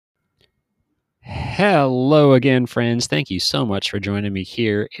Hello again, friends. Thank you so much for joining me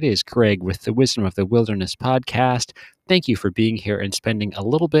here. It is Greg with the Wisdom of the Wilderness podcast. Thank you for being here and spending a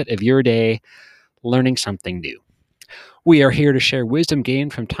little bit of your day learning something new. We are here to share wisdom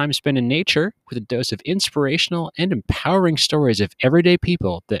gained from time spent in nature with a dose of inspirational and empowering stories of everyday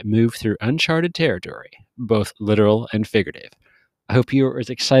people that move through uncharted territory, both literal and figurative. I hope you are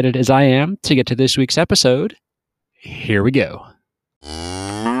as excited as I am to get to this week's episode. Here we go.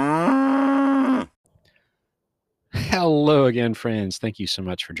 Hello again, friends. Thank you so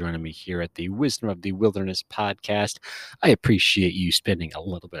much for joining me here at the Wisdom of the Wilderness podcast. I appreciate you spending a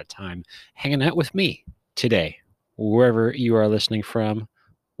little bit of time hanging out with me today, wherever you are listening from,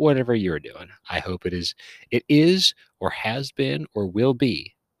 whatever you're doing. I hope it is, or has been, or will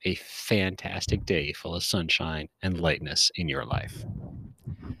be a fantastic day full of sunshine and lightness in your life.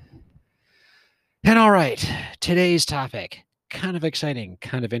 And all right, today's topic, kind of exciting,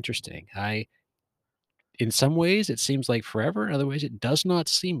 kind of interesting. In some ways, it seems like forever. In other ways, it does not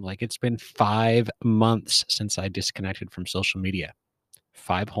seem like it's been 5 months since I disconnected from social media.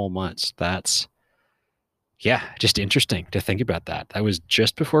 5 whole months. That's, just interesting to think about that. That was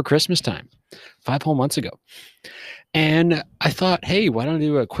just before Christmas time, 5 whole months ago. And I thought, hey, why don't I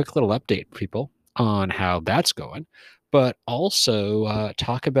do a quick little update, people, on how that's going, but also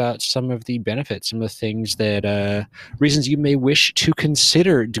talk about some of the benefits, some of the things that reasons you may wish to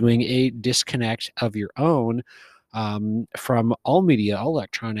consider doing a disconnect of your own from all media, all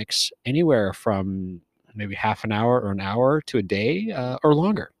electronics, anywhere from maybe half an hour or an hour to a day or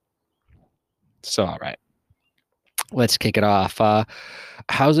longer. So, all right, let's kick it off.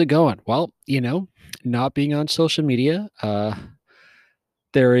 How's it going? Well, not being on social media,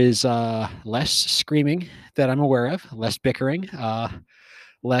 there is less screaming that I'm aware of, less bickering,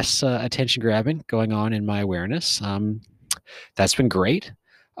 less attention grabbing going on in my awareness. That's been great.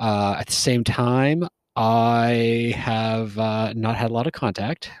 At the same time, I have not had a lot of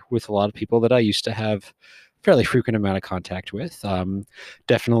contact with a lot of people that I used to have fairly frequent amount of contact with.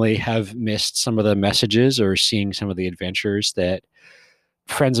 Definitely have missed some of the messages or seeing some of the adventures that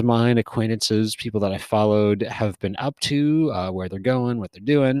friends of mine, acquaintances, people that I followed have been up to, where they're going, what they're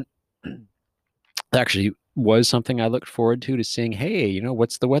doing. Actually was something I looked forward to seeing, hey,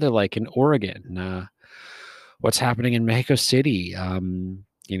 what's the weather like in Oregon? What's happening in Mexico City?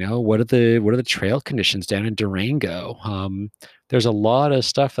 What are the trail conditions down in Durango? There's a lot of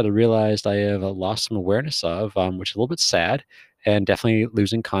stuff that I realized I have lost some awareness of, which is a little bit sad and definitely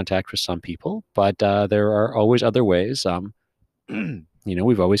losing contact with some people. But there are always other ways.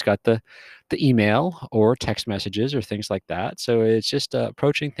 We've always got the email or text messages or things like that. So it's just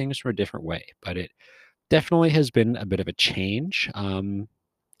approaching things from a different way. But it definitely has been a bit of a change.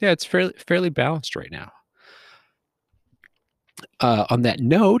 It's fairly balanced right now. On that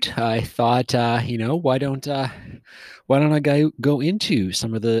note, I thought, why don't I go into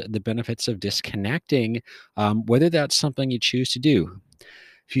some of the benefits of disconnecting, whether that's something you choose to do.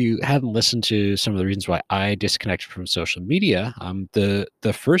 If you hadn't listened to some of the reasons why I disconnected from social media, the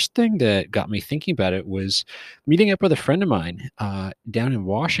first thing that got me thinking about it was meeting up with a friend of mine down in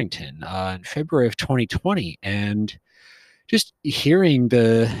Washington in February of 2020, and just hearing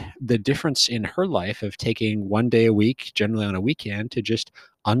the difference in her life of taking one day a week, generally on a weekend, to just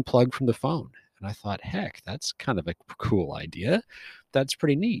unplug from the phone. And I thought, heck, that's kind of a cool idea. That's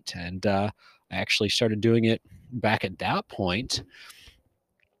pretty neat. And I actually started doing it back at that point,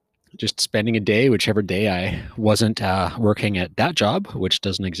 just spending a day, whichever day I wasn't working at that job, which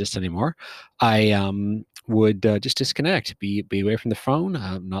doesn't exist anymore. I would just disconnect, be away from the phone,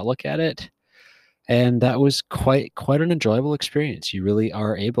 not look at it. And that was quite an enjoyable experience. You really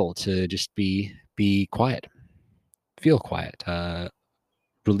are able to just be quiet, feel quiet,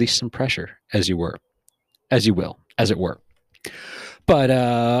 release some pressure, as you will, as it were. But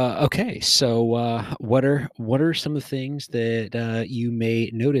okay, so what are some of the things that you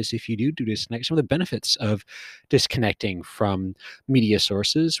may notice if you do disconnect? Some of the benefits of disconnecting from media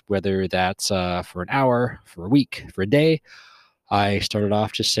sources, whether that's for an hour, for a week, for a day. I started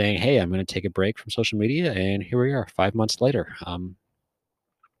off just saying, hey, I'm going to take a break from social media, and here we are 5 months later.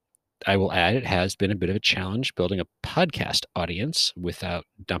 I will add, it has been a bit of a challenge building a podcast audience without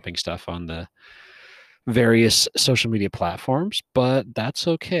dumping stuff on the various social media platforms, but that's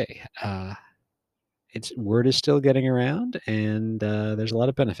okay. Word is still getting around, and there's a lot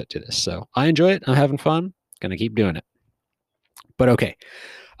of benefit to this. So I enjoy it. I'm having fun. Going to keep doing it. But okay.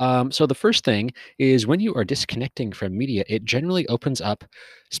 So the first thing is, when you are disconnecting from media, it generally opens up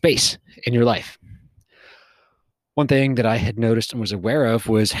space in your life. One thing that I had noticed and was aware of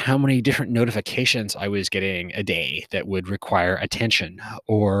was how many different notifications I was getting a day that would require attention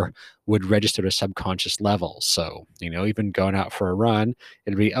or would register at a subconscious level. So, even going out for a run,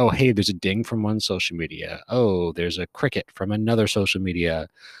 it'd be, oh, hey, there's a ding from one social media. Oh, there's a cricket from another social media.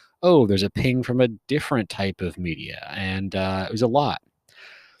 Oh, there's a ping from a different type of media. And it was a lot.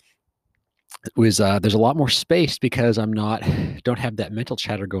 It was there's a lot more space because don't have that mental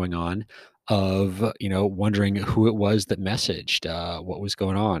chatter going on of wondering who it was that messaged, what was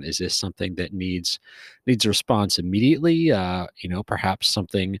going on. Is this something that needs a response immediately? Perhaps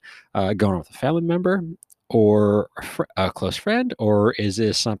something going on with a family member or a close friend, or is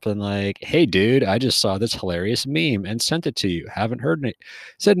this something like, hey dude, I just saw this hilarious meme and sent it to you, haven't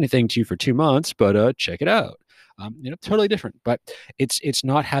said anything to you for 2 months, but check it out. Totally different, but it's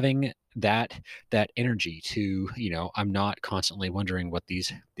not having that energy to, I'm not constantly wondering what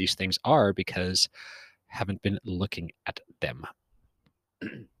these things are because I haven't been looking at them.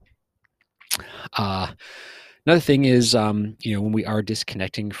 uh Another thing is, when we are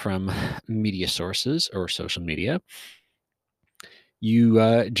disconnecting from media sources or social media,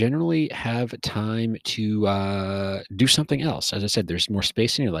 you generally have time to do something else. As I said, there's more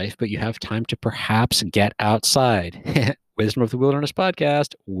space in your life, but you have time to perhaps get outside. Wisdom of the Wilderness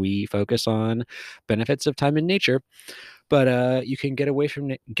podcast, we focus on benefits of time in nature, but you can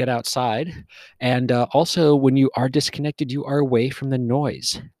get outside. And also, when you are disconnected, you are away from the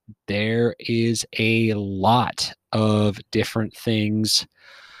noise. There is a lot of different things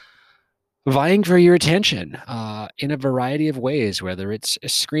vying for your attention in a variety of ways, whether it's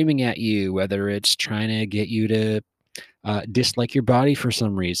screaming at you, whether it's trying to get you to dislike your body for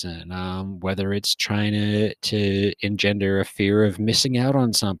some reason, whether it's trying to engender a fear of missing out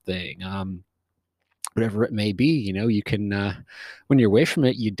on something, whatever it may be. You can, when you're away from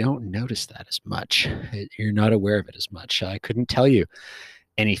it, you don't notice that as much. You're not aware of it as much. I couldn't tell you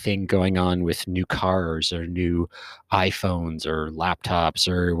anything going on with new cars or new iPhones or laptops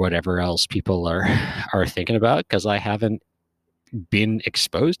or whatever else people are thinking about, because I haven't been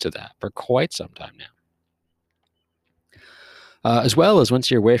exposed to that for quite some time now. As well as once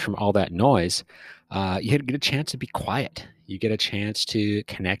you're away from all that noise, you get a chance to be quiet. You get a chance to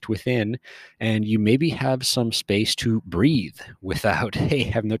connect within, and you maybe have some space to breathe without, hey,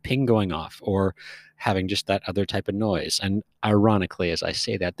 having the ping going off or having just that other type of noise. And ironically, as I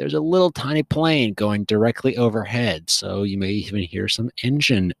say that, there's a little tiny plane going directly overhead, so you may even hear some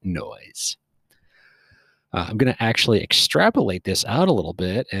engine noise. I'm going to actually extrapolate this out a little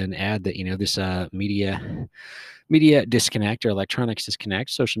bit and add that, this media disconnect or electronics disconnect,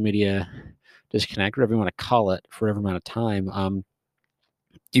 social media disconnect, whatever you want to call it, for whatever amount of time.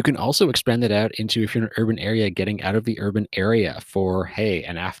 You can also expand it out into, if you're in an urban area, getting out of the urban area for, hey,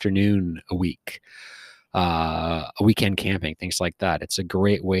 an afternoon a week, a weekend camping, things like that. It's a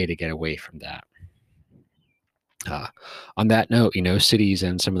great way to get away from that. On that note, cities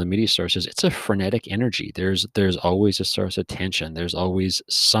and some of the media sources, it's a frenetic energy. There's always a source of tension. There's always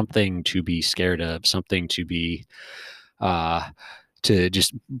something to be scared of, something to be uh, to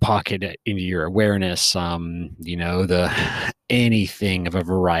just pocket it into your awareness. The anything of a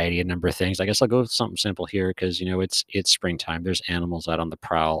variety, a number of things. I guess I'll go with something simple here because it's springtime. There's animals out on the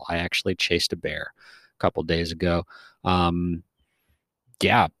prowl. I actually chased a bear a couple days ago.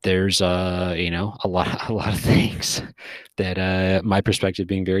 Yeah, there's a lot of things that my perspective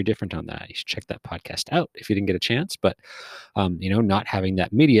being very different on that. You should check that podcast out if you didn't get a chance. But not having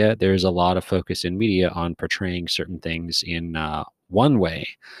that media, there's a lot of focus in media on portraying certain things in one way,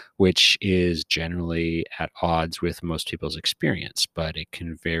 which is generally at odds with most people's experience, but it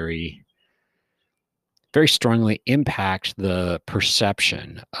can very, very strongly impact the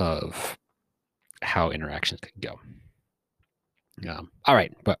perception of how interactions can go. All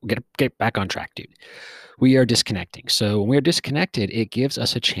right, but get back on track, dude. We are disconnecting. So when we are disconnected, it gives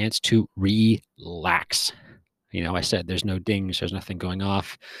us a chance to relax. I said there's no dings, there's nothing going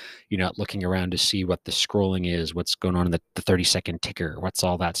off. You're not looking around to see what the scrolling is, what's going on in the 30-second ticker, what's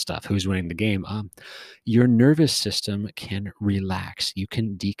all that stuff, who's winning the game. Your nervous system can relax. You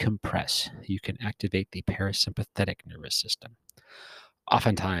can decompress. You can activate the parasympathetic nervous system.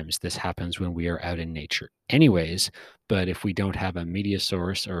 Oftentimes, this happens when we are out in nature anyways, but if we don't have a media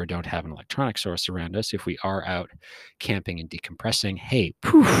source or don't have an electronic source around us, if we are out camping and decompressing, hey,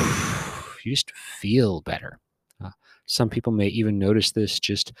 poof, you just feel better. Some people may even notice this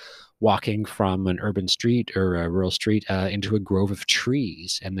just walking from an urban street or a rural street into a grove of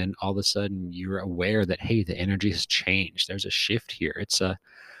trees. And then all of a sudden you're aware that, hey, the energy has changed. There's a shift here. It's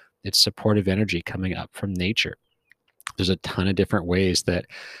supportive energy coming up from nature. There's a ton of different ways that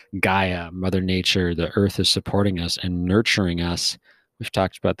Gaia, Mother Nature, the earth is supporting us and nurturing us. We've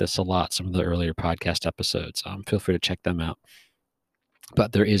talked about this a lot, some of the earlier podcast episodes. Feel free to check them out.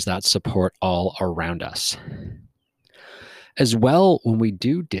 But there is that support all around us. As well, when we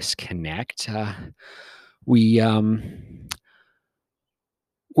do disconnect, we're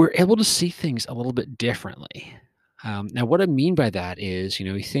able to see things a little bit differently. Now, what I mean by that is,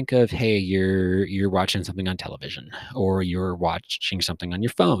 you think of, hey, you're watching something on television, or you're watching something on your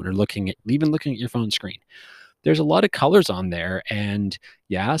phone, or looking at your phone screen. There's a lot of colors on there, and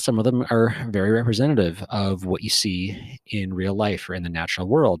yeah, some of them are very representative of what you see in real life or in the natural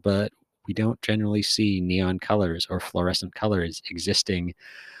world, but we don't generally see neon colors or fluorescent colors existing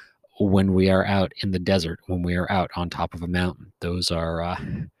when we are out in the desert, when we are out on top of a mountain. Those are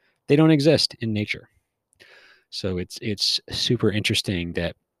they don't exist in nature. So it's super interesting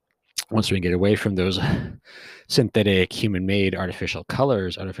that once we get away from those synthetic, human-made, artificial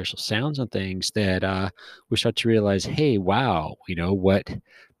colors, artificial sounds, and things, that we start to realize, hey, wow, what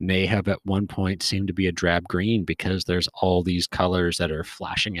may have at one point seemed to be a drab green because there's all these colors that are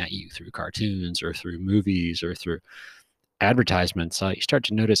flashing at you through cartoons or through movies or through advertisements. You start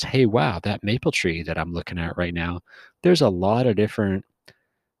to notice, hey, wow, that maple tree that I'm looking at right now, there's a lot of different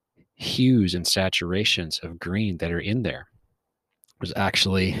hues and saturations of green that are in there. Was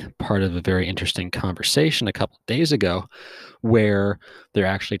actually part of a very interesting conversation a couple of days ago where they're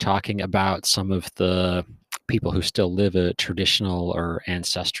actually talking about some of the people who still live a traditional or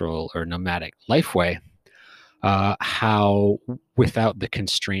ancestral or nomadic life way, how without the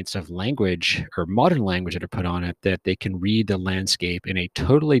constraints of language or modern language that are put on it, that they can read the landscape in a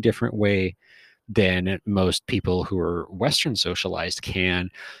totally different way than most people who are Western socialized can,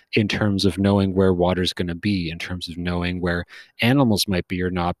 in terms of knowing where water's going to be, in terms of knowing where animals might be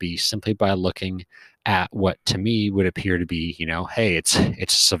or not be, simply by looking at what to me would appear to be, hey,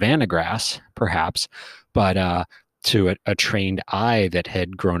 it's savanna grass, perhaps, but to a trained eye that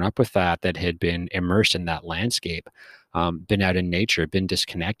had grown up with that had been immersed in that landscape, been out in nature, been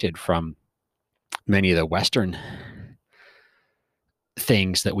disconnected from many of the Western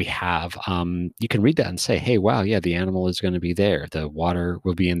things that we have, you can read that and say, hey, wow, yeah, the animal is going to be there, the water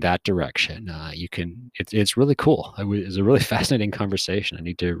will be in that direction. It's really cool. It was a really fascinating conversation. I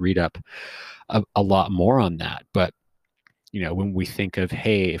need to read up a lot more on that. But when we think of,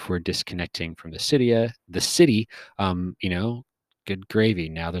 hey, if we're disconnecting from the city, good gravy,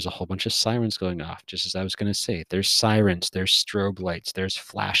 now there's a whole bunch of sirens going off. Just as I was going to say, there's sirens, there's strobe lights, there's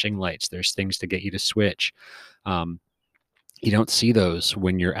flashing lights, there's things to get you to switch. You don't see those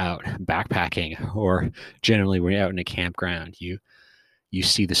when you're out backpacking, or generally when you're out in a campground. You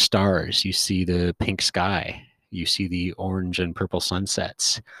see the stars, you see the pink sky, you see the orange and purple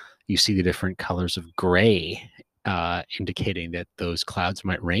sunsets, you see the different colors of gray, indicating that those clouds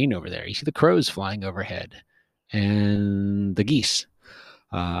might rain over there. You see the crows flying overhead and the geese.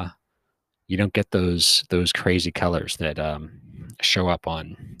 You don't get those crazy colors that show up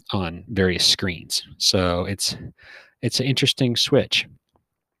on various screens. So it's an interesting switch.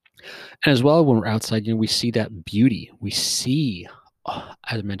 And as well, when we're outside, we see that beauty. We see,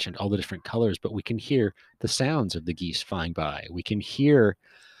 as I mentioned, all the different colors, but we can hear the sounds of the geese flying by. We can hear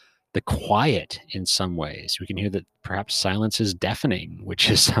the quiet in some ways. We can hear that perhaps silence is deafening,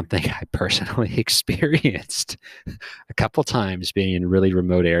 which is something I personally experienced a couple times being in really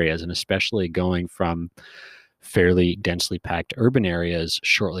remote areas, and especially going from fairly densely packed urban areas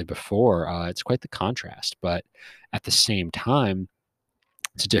shortly before. It's quite the contrast, but at the same time,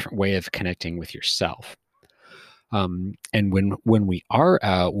 it's a different way of connecting with yourself. And when we are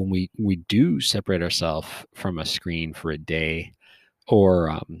out, when we do separate ourselves from a screen for a day,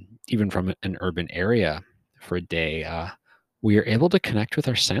 or even from an urban area for a day, we are able to connect with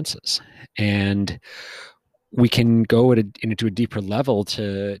our senses, and we can go into a deeper level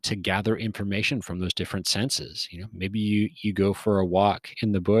to gather information from those different senses. Maybe you go for a walk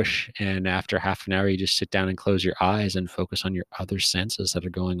in the bush, and after half an hour, you just sit down and close your eyes and focus on your other senses that are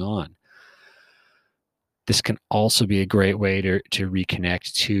going on. This can also be a great way to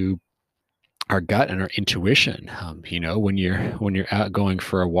reconnect to our gut and our intuition. When you're out going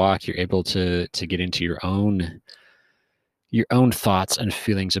for a walk, you're able to get into your own thoughts and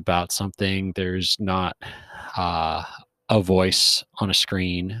feelings about something. There's not a voice on a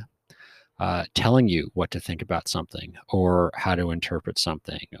screen telling you what to think about something, or how to interpret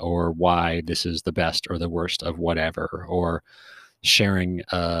something, or why this is the best or the worst of whatever, or sharing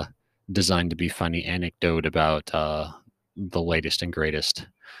a designed to be funny anecdote about the latest and greatest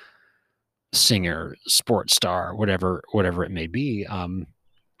singer, sports star, whatever it may be.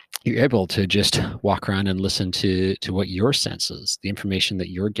 you're able to just walk around and listen to what your senses, the information that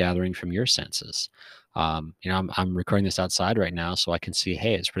you're gathering from your senses. I'm recording this outside right now, so I can see,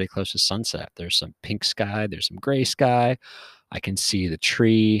 hey, it's pretty close to sunset. There's some pink sky, there's some gray sky. I can see the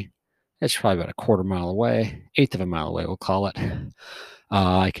tree. It's probably about a quarter mile away, eighth of a mile away, we'll call it.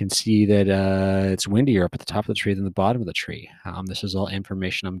 I can see that it's windier up at the top of the tree than the bottom of the tree. This is all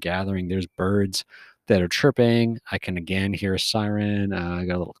information I'm gathering. There's birds that are chirping. I can again hear a siren. I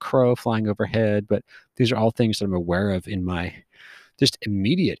got a little crow flying overhead, but these are all things that I'm aware of in my just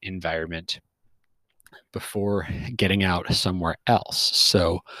immediate environment before getting out somewhere else.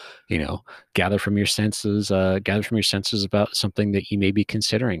 So, gather from your senses, about something that you may be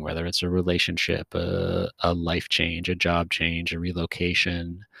considering, whether it's a relationship, a life change, a job change, a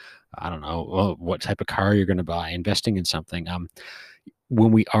relocation. I don't know what type of car you're going to buy, investing in something.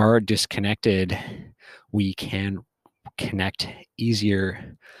 When we are disconnected, we can connect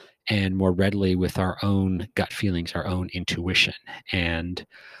easier and more readily with our own gut feelings, our own intuition. And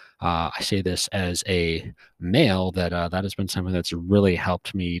I say this as a male that that has been something that's really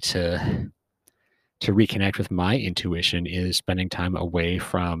helped me to reconnect with my intuition, is spending time away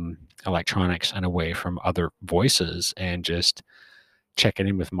from electronics and away from other voices and just checking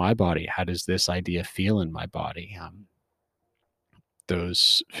in with my body. How does this idea feel in my body?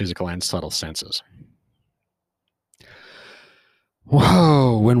 Those physical and subtle senses.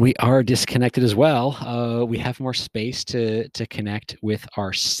 Whoa, when we are disconnected as well, we have more space to connect with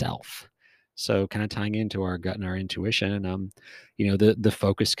ourself. So kind of tying into our gut and our intuition, the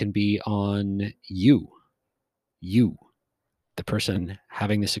focus can be on you, the person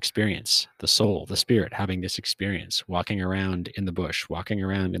having this experience, the soul, the spirit having this experience, walking around in the bush, walking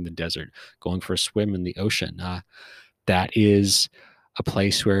around in the desert, going for a swim in the ocean. That is a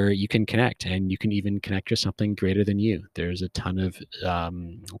place where you can connect, and you can even connect to something greater than you. There's a ton of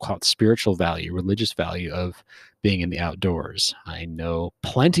we'll call it spiritual value, religious value of being in the outdoors. I know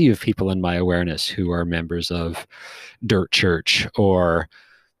plenty of people in my awareness who are members of Dirt Church or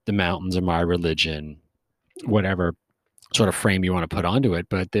the Mountains of My Religion, whatever sort of frame you want to put onto it,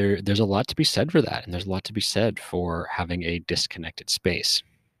 but there's a lot to be said for that, and there's a lot to be said for having a disconnected space.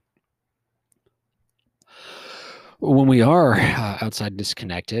 When we are outside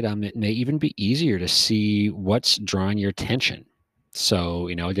disconnected, it may even be easier to see what's drawing your attention. So,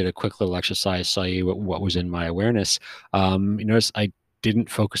 I did a quick little exercise, saw you what was in my awareness. You notice I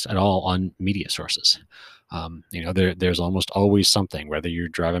didn't focus at all on media sources. There's almost always something, whether you're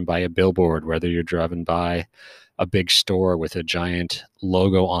driving by a billboard, whether you're driving by a big store with a giant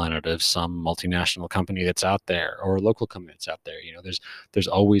logo on it of some multinational company that's out there, or a local company that's out there. There's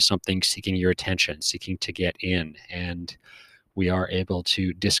always something seeking your attention, seeking to get in, and we are able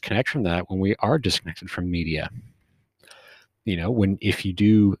to disconnect from that when we are disconnected from media. If you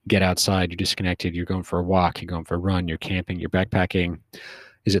do get outside, you're disconnected, you're going for a walk, you're going for a run, you're camping, you're backpacking.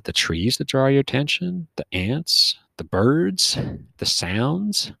 Is it the trees that draw your attention? The ants, the birds, the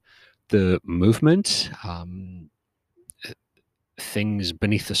sounds, the movement, things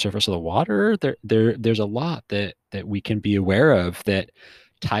beneath the surface of the water? There's a lot that we can be aware of that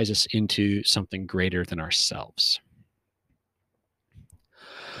ties us into something greater than ourselves.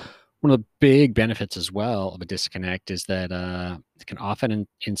 One of the big benefits as well of a disconnect is that it can often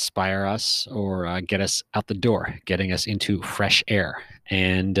inspire us or get us out the door, getting us into fresh air,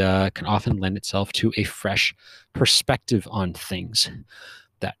 and can often lend itself to a fresh perspective on things.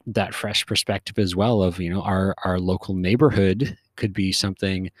 That fresh perspective as well of our local neighborhood could be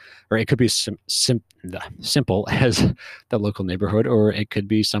something, or it could be simple as the local neighborhood, or it could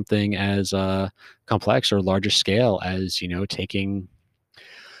be something as complex or larger scale as taking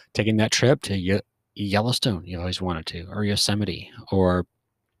that trip to Yellowstone you always wanted to, or Yosemite, or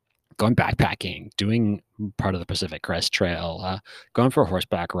going backpacking, doing part of the Pacific Crest Trail, going for a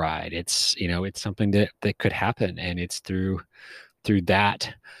horseback ride. It's something that could happen, and it's through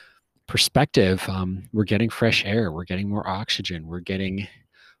that perspective, we're getting fresh air, we're getting more oxygen, we're getting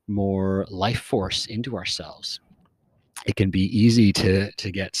more life force into ourselves. It can be easy to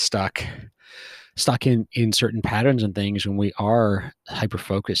get stuck in certain patterns and things when we are hyper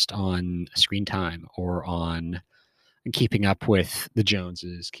focused on screen time, or on keeping up with the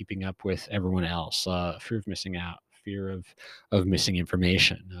Joneses, keeping up with everyone else, fear of missing out, fear of missing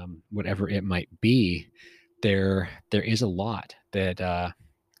information, whatever it might be. There is a lot that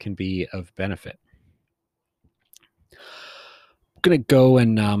can be of benefit. I'm going to go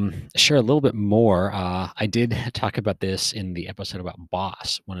and share a little bit more. I did talk about this in the episode about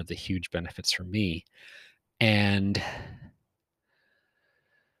Boss, one of the huge benefits for me. And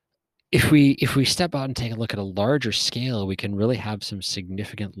if we step out and take a look at a larger scale, we can really have some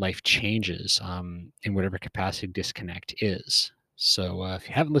significant life changes in whatever capacity disconnect is. So if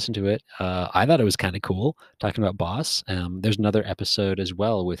you haven't listened to it, I thought it was kind of cool talking about Boss. There's another episode as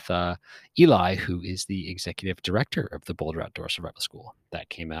well with Eli, who is the executive director of the Boulder Outdoor Survival School. That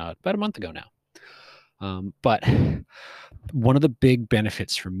came out about a month ago now. But one of the big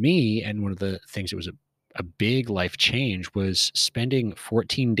benefits for me, and one of the things that was a big life change, was spending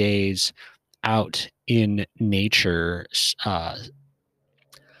 14 days out in nature,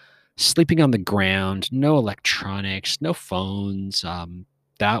 sleeping on the ground, no electronics, no phones.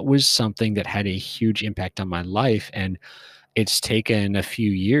 That was something that had a huge impact on my life. And it's taken a few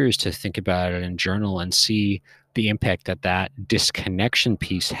years to think about it and journal and see the impact that that disconnection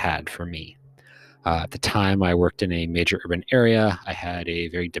piece had for me. At the time, I worked in a major urban area. I had a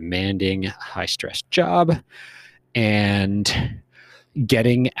very demanding, high stress job. And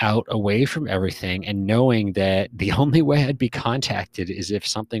getting out away from everything and knowing that the only way I'd be contacted is if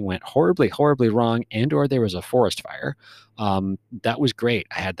something went horribly, horribly wrong and or there was a forest fire. That was great.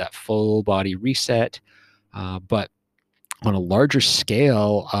 I had that full body reset. But on a larger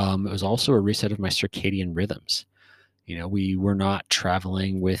scale, it was also a reset of my circadian rhythms. We were not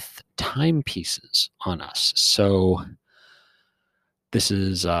traveling with timepieces on us. So this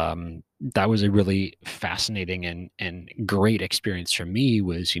is that was a really fascinating and great experience for me.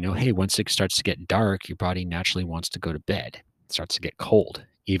 Was, hey, once it starts to get dark, your body naturally wants to go to bed. It starts to get cold,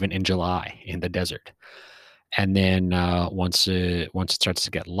 even in July in the desert. And then once it starts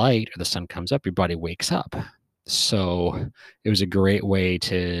to get light or the sun comes up, your body wakes up. So it was a great way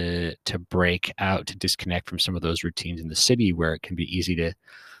to break out, to disconnect from some of those routines in the city, where it can be easy to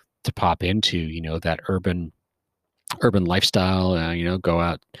pop into, that urban lifestyle.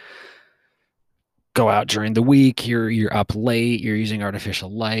 Go out during the week. You're up late. You're using artificial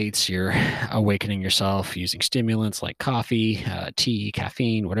lights. You're awakening yourself using stimulants like coffee, tea,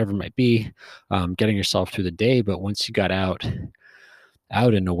 caffeine, whatever it might be, getting yourself through the day. But once you got out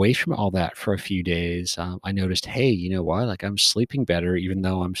and away from all that for a few days, I noticed, hey, you know what? Like, I'm sleeping better, even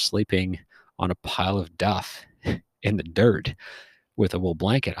though I'm sleeping on a pile of duff in the dirt with a wool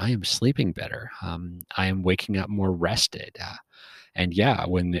blanket. I am sleeping better. I am waking up more rested. And yeah,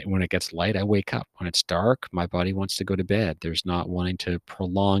 when it gets light, I wake up. When it's dark, my body wants to go to bed. There's not wanting to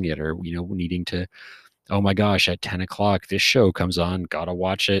prolong it, or needing to, oh my gosh, at 10 o'clock this show comes on, gotta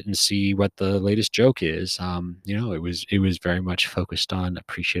watch it and see what the latest joke is. It was very much focused on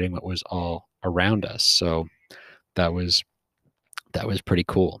appreciating what was all around us. So that was pretty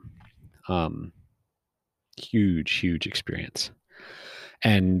cool. Huge experience.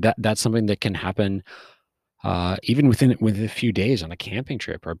 And that's something that can happen even within a few days on a camping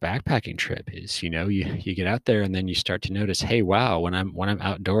trip or a backpacking trip. Is, you get out there and then you start to notice, hey, wow, when I'm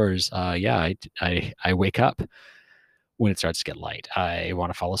outdoors, I wake up when it starts to get light. I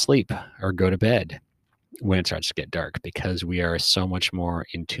want to fall asleep or go to bed when it starts to get dark, because we are so much more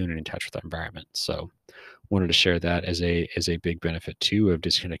in tune and in touch with our environment. So wanted to share that as a big benefit too of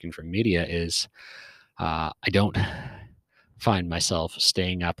disconnecting from media. Is I don't find myself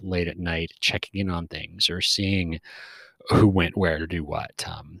staying up late at night checking in on things or seeing who went where to do what.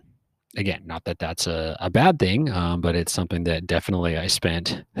 Again, not that that's a bad thing, but it's something that definitely I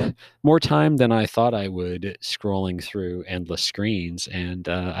spent more time than I thought I would scrolling through endless screens. And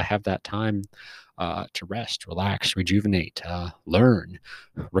I have that time to rest, relax, rejuvenate, learn,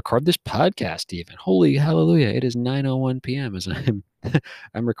 record this podcast even. Holy hallelujah, it is 9:01 p.m. as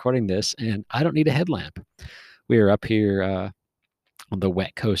I'm recording this, and I don't need a headlamp. We are up here on the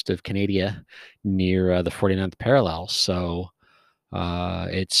wet coast of Canada near the 49th parallel. So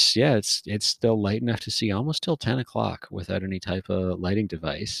it's still light enough to see almost till 10 o'clock without any type of lighting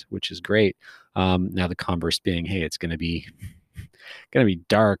device, which is great. Now the converse being, hey, it's going to be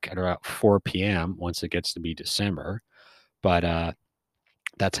dark at about 4 p.m. once it gets to be December. But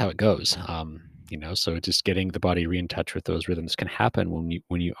that's how it goes. So just getting the body in touch with those rhythms can happen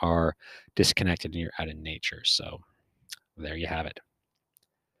when you are disconnected and you're out in nature. So there you have it.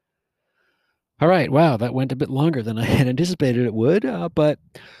 All right. Wow, that went a bit longer than I had anticipated it would. But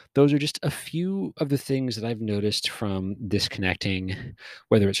those are just a few of the things that I've noticed from disconnecting,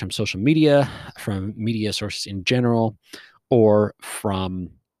 whether it's from social media, from media sources in general, or from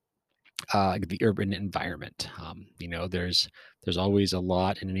the urban environment. There's always a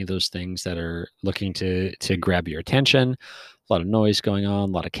lot in any of those things that are looking to grab your attention. A lot of noise going on,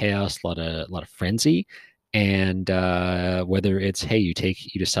 a lot of chaos, a lot of frenzy. And whether it's, hey, you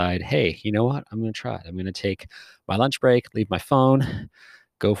decide, hey, you know what, I'm going to try it. I'm going to take my lunch break, leave my phone,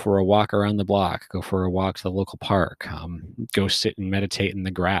 Go for a walk around the block, go for a walk to the local park, go sit and meditate in the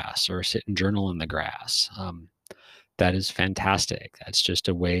grass or sit and journal in the grass. That is fantastic. That's just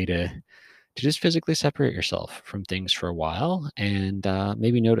a way to just physically separate yourself from things for a while and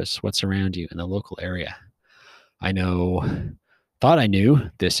maybe notice what's around you in the local area. I thought I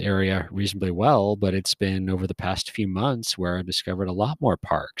knew this area reasonably well, but it's been over the past few months where I've discovered a lot more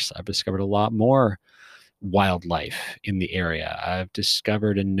parks. I've discovered a lot more wildlife in the area. I've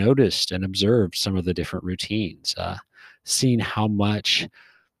discovered and noticed and observed some of the different routines, seen how much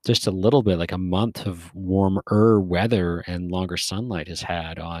just a little bit, like a month of warmer weather and longer sunlight has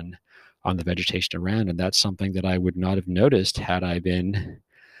had on the vegetation around, and that's something that I would not have noticed had I been,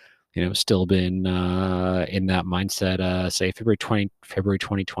 still been in that mindset, say February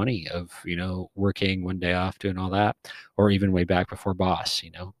 2020 of, working one day off, doing all that, or even way back before Boss,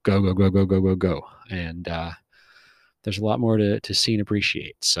 go, go, go, go, go, go, go. And there's a lot more to see and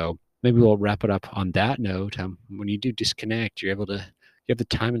appreciate. So maybe we'll wrap it up on that note. When you do disconnect, you have the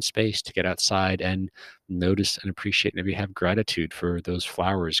time and space to get outside and notice and appreciate, maybe have gratitude for those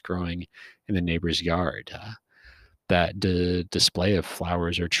flowers growing in the neighbor's yard. That display of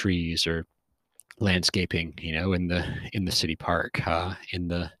flowers or trees or landscaping, in the city park, in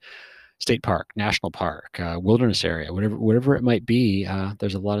the state park, national park, wilderness area, whatever it might be.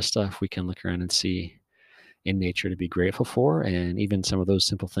 There's a lot of stuff we can look around and see in nature to be grateful for, and even some of those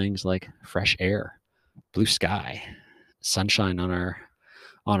simple things like fresh air, blue sky, sunshine on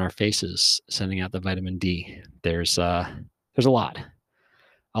our faces, sending out the vitamin D. There's a lot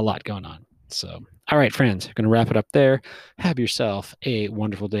going on. So, all right, friends, I'm going to wrap it up there. Have yourself a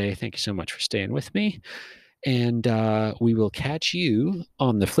wonderful day. Thank you so much for staying with me. And we will catch you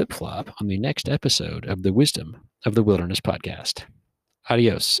on the flip flop on the next episode of the Wisdom of the Wilderness podcast.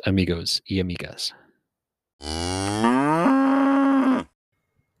 Adios, amigos y amigas.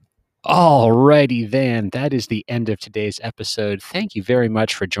 Alrighty then, that is the end of today's episode. Thank you very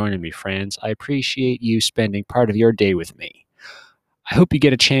much for joining me, friends. I appreciate you spending part of your day with me. I hope you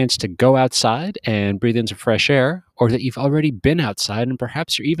get a chance to go outside and breathe in some fresh air, or that you've already been outside and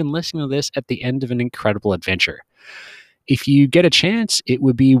perhaps you're even listening to this at the end of an incredible adventure. If you get a chance, it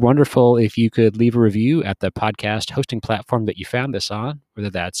would be wonderful if you could leave a review at the podcast hosting platform that you found this on, whether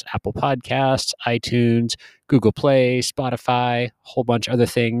that's Apple Podcasts, iTunes, Google Play, Spotify, a whole bunch of other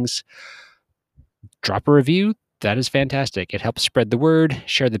things. Drop a review. That is fantastic. It helps spread the word,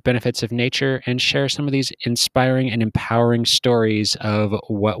 share the benefits of nature, and share some of these inspiring and empowering stories of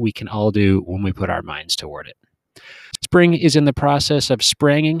what we can all do when we put our minds toward it. Spring is in the process of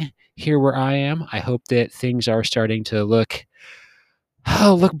springing here where I am. I hope that things are starting to look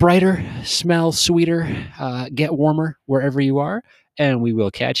brighter, smell sweeter, get warmer wherever you are. And we will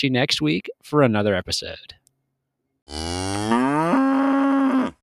catch you next week for another episode.